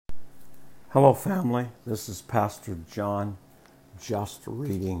Hello, family. This is Pastor John, just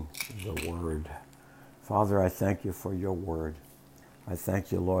reading the Word. Father, I thank you for your Word. I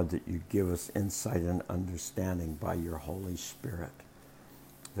thank you, Lord, that you give us insight and understanding by your Holy Spirit,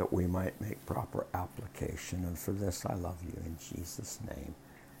 that we might make proper application. And for this, I love you in Jesus' name.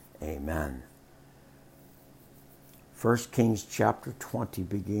 Amen. 1 Kings chapter 20,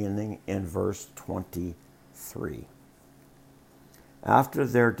 beginning in verse 23. After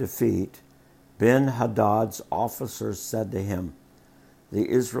their defeat, Ben-Hadad's officers said to him, "The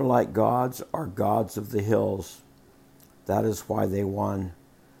Israelite gods are gods of the hills. That is why they won.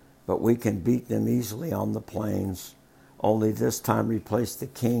 But we can beat them easily on the plains. Only this time replace the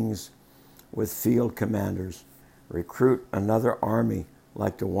kings with field commanders. Recruit another army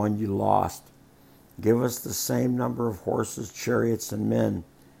like the one you lost. Give us the same number of horses, chariots, and men,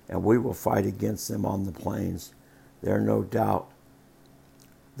 and we will fight against them on the plains. There is no doubt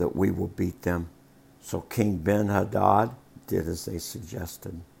that we will beat them." So King Ben-Hadad did as they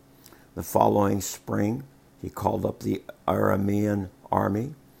suggested. The following spring, he called up the Aramean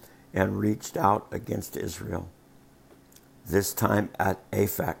army and reached out against Israel, this time at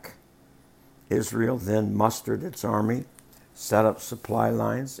Aphek. Israel then mustered its army, set up supply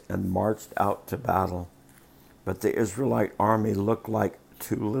lines, and marched out to battle. But the Israelite army looked like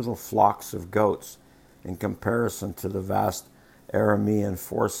two little flocks of goats in comparison to the vast Aramean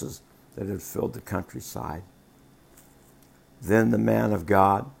forces that had filled the countryside. Then the man of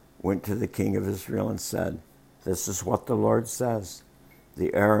God went to the king of Israel and said, "This is what the Lord says.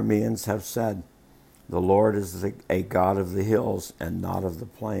 The Arameans have said, 'The Lord is a God of the hills and not of the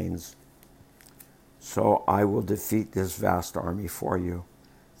plains.' So I will defeat this vast army for you.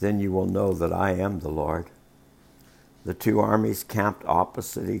 Then you will know that I am the Lord." The two armies camped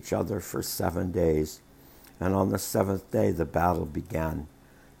opposite each other for 7 days, and on the seventh day the battle began.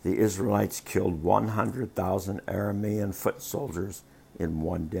 The Israelites killed 100,000 Aramean foot soldiers in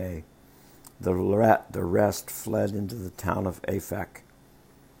one day. The rest fled into the town of Aphek.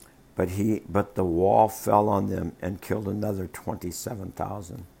 But the wall fell on them and killed another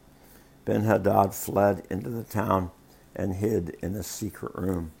 27,000. Ben-Hadad fled into the town and hid in a secret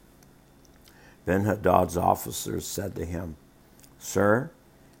room. Ben-Hadad's officers said to him, "Sir,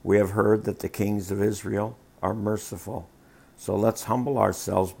 we have heard that the kings of Israel are merciful. So let's humble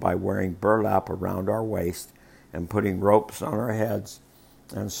ourselves by wearing burlap around our waist and putting ropes on our heads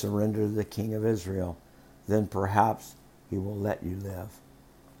and surrender to the king of Israel. Then perhaps he will let you live."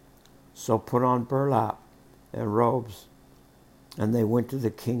 So put on burlap and robes. And they went to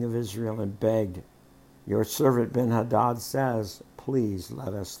the king of Israel and begged, "Your servant Ben-Hadad says, 'Please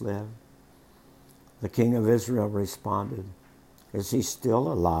let us live.'" The king of Israel responded, "Is he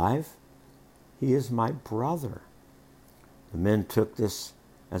still alive? He is my brother." The men took this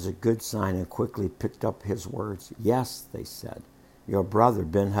as a good sign and quickly picked up his words. "Yes," they said, "your brother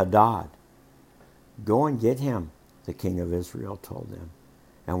Ben-Hadad." "Go and get him," the king of Israel told them.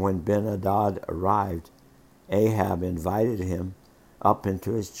 And when Ben-Hadad arrived, Ahab invited him up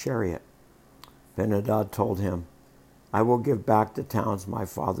into his chariot. Ben-Hadad told him, "I will give back the towns my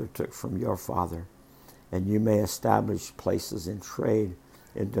father took from your father, and you may establish places in trade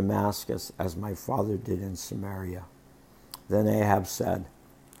in Damascus as my father did in Samaria." Then Ahab said,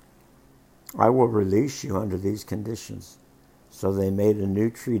 "I will release you under these conditions." So they made a new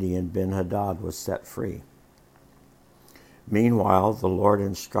treaty, and Ben-Hadad was set free. Meanwhile, the Lord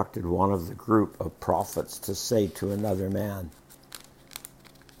instructed one of the group of prophets to say to another man,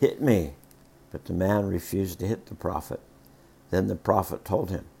 "Hit me." But the man refused to hit the prophet. Then the prophet told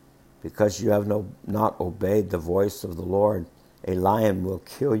him, "Because you have not obeyed the voice of the Lord, a lion will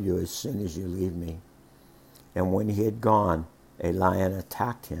kill you as soon as you leave me." And when he had gone, a lion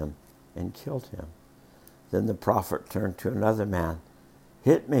attacked him and killed him. Then the prophet turned to another man,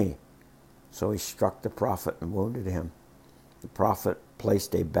 "Hit me." So he struck the prophet and wounded him. The prophet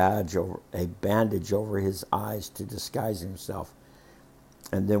placed a bandage over his eyes to disguise himself,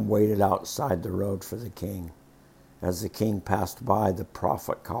 and then waited outside the road for the king. As the king passed by, the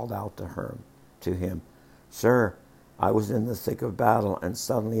prophet called out to him, "Sir, I was in the thick of battle, and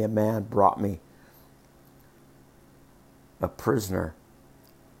suddenly a man brought me a prisoner."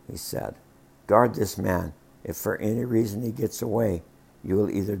 He said, "Guard this man. If for any reason he gets away, you will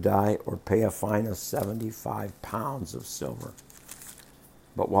either die or pay a fine of 75 pounds of silver."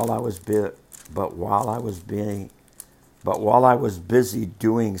 But while I was busy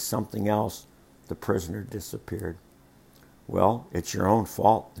doing something else, the prisoner disappeared. "Well, it's your own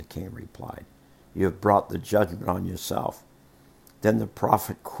fault," the king replied. "You have brought the judgment on yourself." Then the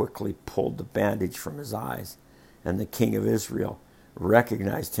prophet quickly pulled the bandage from his eyes, and the king of Israel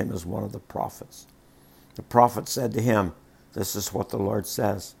recognized him as one of the prophets. The prophet said to him, "This is what the Lord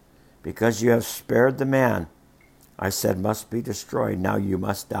says. Because you have spared the man I said must be destroyed, now you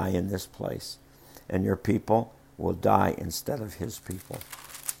must die in this place, and your people will die instead of his people."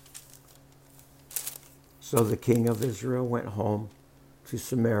 So the king of Israel went home to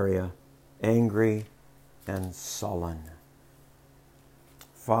Samaria, angry and sullen.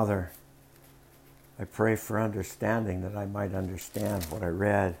 Father, I pray for understanding, that I might understand what I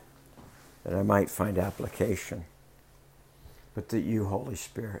read, that I might find application, but that you, Holy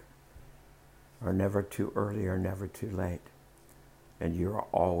Spirit, are never too early or never too late, and you are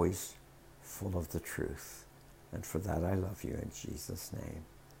always full of the truth. And for that I love you in Jesus' name.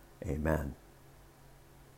 Amen.